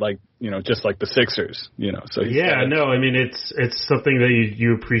talking about like, just like the Sixers, So yeah, no, I mean, it's something that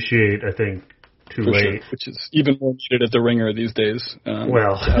you appreciate, I think, too late. Sure. Which is even more needed at the Ringer these days. We're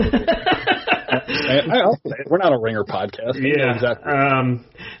not a Ringer podcast. Yeah. Exactly.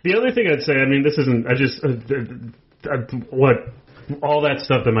 The other thing I'd say, I mean, this isn't, all that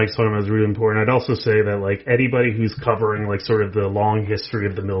stuff that Mike's talking about is really important. I'd also say that, like, anybody who's covering, like, sort of the long history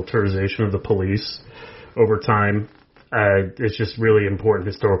of the militarization of the police over time, it's just really important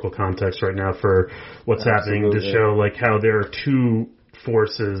historical context right now for what's happening to show, like, how there are two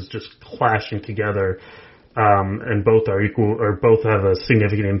forces just clashing together. And both are equal, or both have a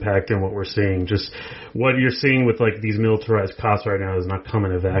significant impact in what we're seeing. Just what you're seeing with like these militarized cops right now has not come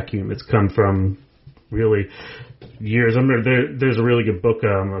in a vacuum. It's come from really years. I remember there's a really good book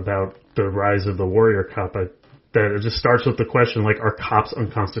about the rise of the warrior cop that it just starts with the question, like, are cops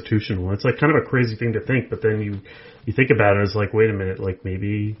unconstitutional? It's like kind of a crazy thing to think, but then you think about it, it's like, wait a minute, like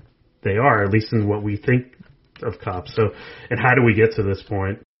maybe they are, at least in what we think of cops. So, and how do we get to this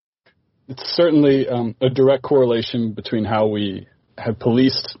point? It's certainly a direct correlation between how we have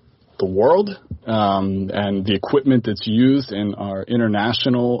policed the world and the equipment that's used in our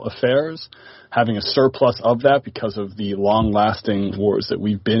international affairs, having a surplus of that because of the long-lasting wars that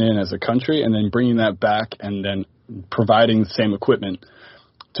we've been in as a country, and then bringing that back and then providing the same equipment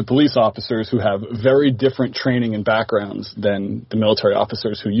to police officers who have very different training and backgrounds than the military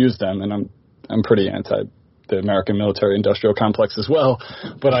officers who use them. And I'm pretty anti the American military-industrial complex as well,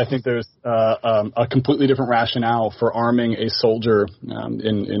 but I think there's a completely different rationale for arming a soldier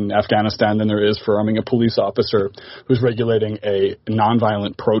in Afghanistan than there is for arming a police officer who's regulating a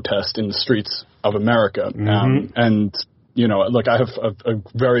nonviolent protest in the streets of America. Mm-hmm. And you know, look, I have a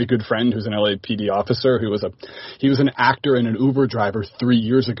very good friend who's an LAPD officer who he was an actor and an Uber driver 3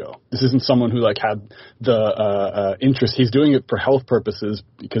 years ago. This isn't someone who like had the interest. He's doing it for health purposes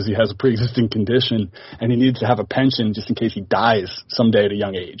because he has a pre-existing condition and he needs to have a pension just in case he dies someday at a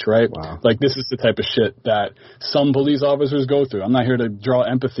young age, right? Wow. Like this is the type of shit that some police officers go through. I'm not here to draw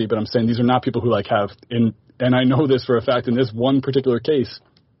empathy, but I'm saying these are not people who like have and I know this for a fact in this one particular case.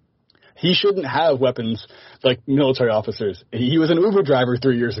 He shouldn't have weapons like military officers. He was an Uber driver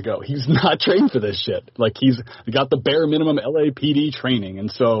 3 years ago. He's not trained for this shit. Like he's got the bare minimum LAPD training.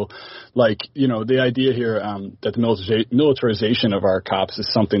 And so, like, you know, the idea here that the militarization of our cops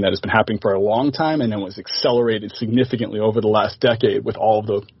is something that has been happening for a long time and then was accelerated significantly over the last decade with all of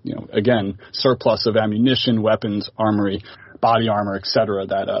the, you know, again, surplus of ammunition, weapons, armory, body armor, et cetera,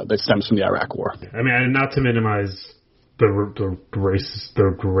 that stems from the Iraq War. I mean, not to minimize the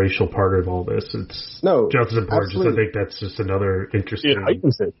racial part of all this. It's just as important. Just, I think that's just another interesting. It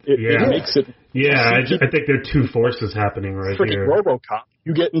heightens it. It makes it. Yeah, I think there are two forces happening right here. RoboCop,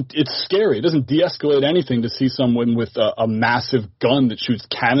 it's scary. It doesn't de-escalate anything to see someone with a massive gun that shoots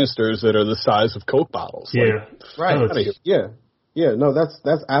canisters that are the size of Coke bottles. Yeah, right. Yeah. No, that's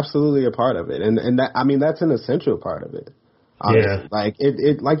absolutely a part of it, and that, I mean, that's an essential part of it. Honestly. Yeah, like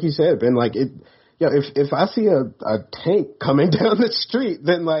it, like you said, Ben, like it. Yeah, if I see a tank coming down the street,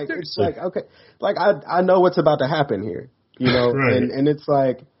 then like it's like, okay, like I know what's about to happen here, you know, right. and it's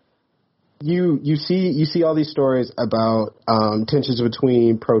like you see all these stories about tensions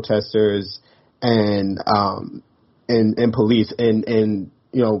between protesters and police, and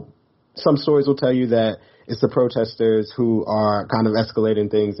you know, some stories will tell you that it's the protesters who are kind of escalating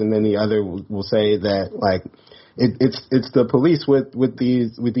things, and then the other will say that like. It's the police with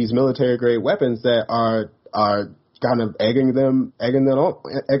these military grade weapons that are kind of egging them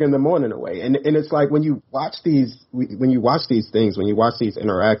on in a way, and it's like when you watch these things, when you watch these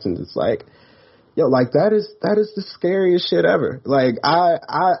interactions, it's like, yo, like that is the scariest shit ever. Like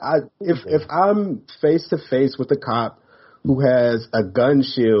if I'm face to face with a cop who has a gun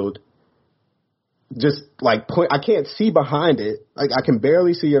shield. Just like I can't see behind it. Like I can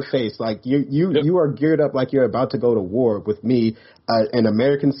barely see your face. Like you are geared up like you're about to go to war with me, an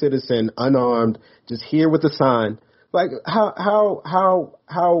American citizen, unarmed, just here with a sign. Like how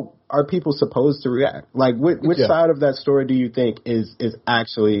are people supposed to react? Like which side of that story do you think is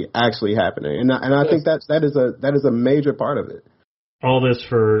actually happening? And I think that is a major part of it. All this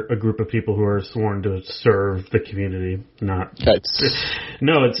for a group of people who are sworn to serve the community, not. It's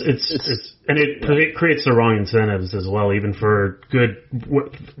and it creates the wrong incentives as well, even for good,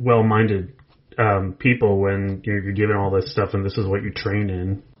 well-minded people when you're given all this stuff and this is what you train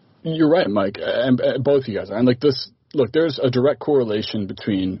in. You're right, Mike, and both of you guys are. And like this, look, there's a direct correlation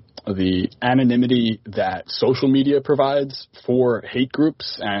between the anonymity that social media provides for hate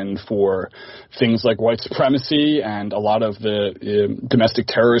groups and for things like white supremacy and a lot of the domestic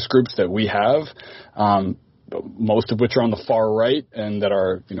terrorist groups that we have, most of which are on the far right and that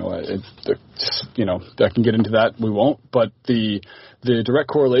are, I can get into that. We won't. But the direct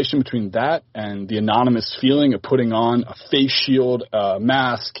correlation between that and the anonymous feeling of putting on a face shield,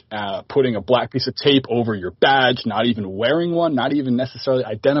 mask, putting a black piece of tape over your badge, not even wearing one, not even necessarily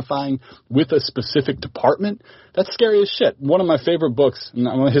identifying with a specific department, that's scary as shit. One of my favorite books, and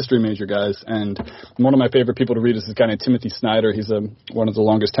I'm a history major, guys, and one of my favorite people to read is this guy named Timothy Snyder. He's one of the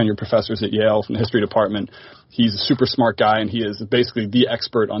longest tenured professors at Yale from the history department. He's a super smart guy, and he is basically the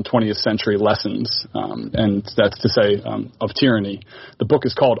expert on 20th century lessons, and that's to say of tyranny. The book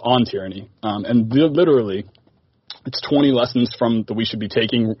is called On Tyranny, and literally it's 20 lessons from that we should be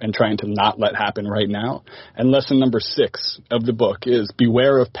taking and trying to not let happen right now. And lesson number 6 of the book is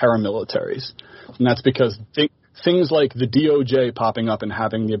beware of paramilitaries. And that's because things like the DOJ popping up and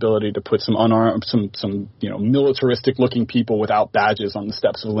having the ability to put some unarmed, some militaristic looking people without badges on the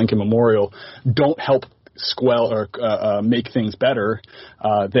steps of Lincoln Memorial don't help squelch or make things better.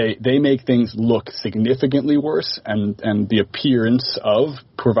 They make things look significantly worse, and the appearance of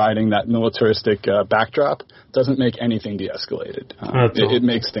providing that militaristic backdrop doesn't make anything de-escalated. It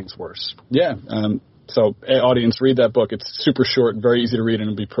makes things worse. Yeah. So, audience, read that book. It's super short, very easy to read, and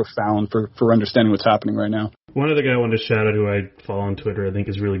it'll be profound for understanding what's happening right now. One other guy I wanted to shout out who I follow on Twitter, I think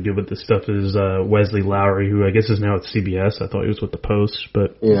is really good with this stuff, is Wesley Lowery, who I guess is now at CBS. I thought he was with the Post,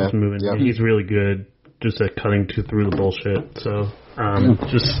 but he's moving. Yep. He's really good, just at cutting through the bullshit. So,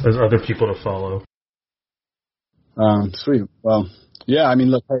 just as other people to follow. Sweet. Well, yeah, I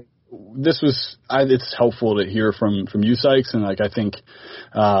mean, look, it's helpful to hear from you, Sykes, and I think,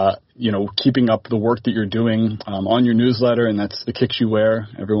 keeping up the work that you're doing on your newsletter, and that's the Kicks You Wear,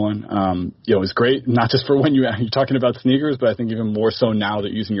 everyone, is great, not just for when you're talking about sneakers, but I think even more so now that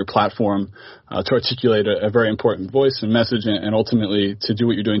you're using your platform to articulate a very important voice and message, and ultimately to do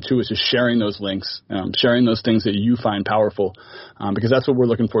what you're doing too, is just sharing those links, sharing those things that you find powerful, because that's what we're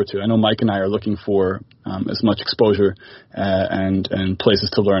looking for too. I know Mike and I are looking for as much exposure and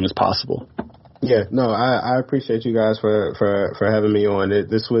places to learn as possible. Yeah, no, I appreciate you guys for having me on.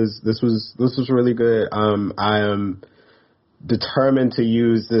 This was really good. I am determined to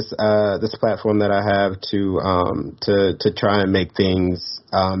use this platform that I have to try and make things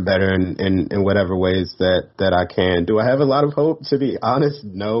better in whatever ways that I can. Do I have a lot of hope? To be honest,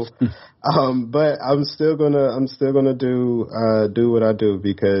 no. But I'm still gonna do what I do,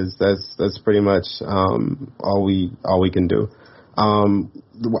 because that's pretty much all we can do.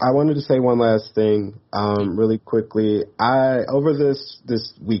 I wanted to say one last thing, really quickly. Over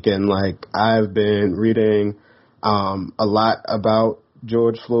this weekend, I've been reading, a lot about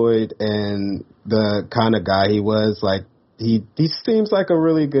George Floyd and the kind of guy he was. He seems like a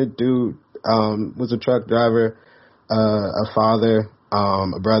really good dude, was a truck driver, a father,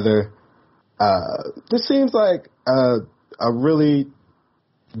 a brother. This seems like a really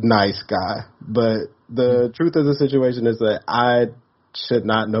nice guy, but the truth of the situation is that I should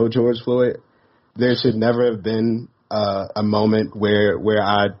not know George Floyd. There should never have been a moment where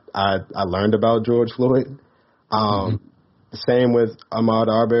I learned about George Floyd. The same with Ahmaud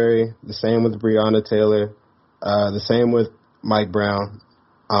Arbery, the same with Breonna Taylor, the same with Mike Brown,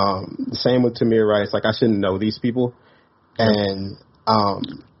 the same with Tamir Rice. I shouldn't know these people. And,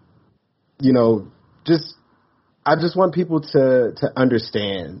 I just want people to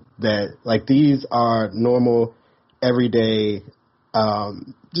understand that, these are normal, everyday,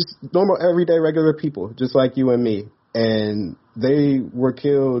 regular people, just like you and me. And they were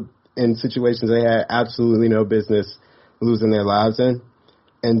killed in situations they had absolutely no business losing their lives in.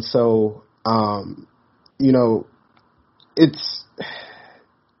 And so, I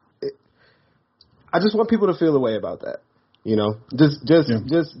just want people to feel a way about that.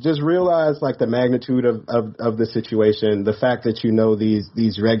 Just realize the magnitude of the situation, the fact that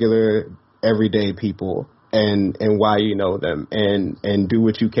these regular everyday people and why you know them, and do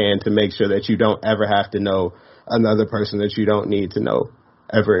what you can to make sure that you don't ever have to know another person that you don't need to know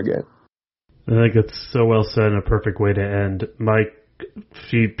ever again. I think it's so well said and a perfect way to end. Mike,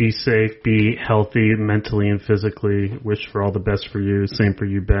 be safe, be healthy mentally and physically. Wish for all the best for you. Same for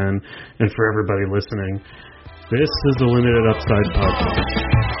you, Ben, and for everybody listening. This is the Limited Upside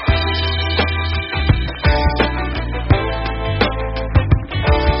Podcast.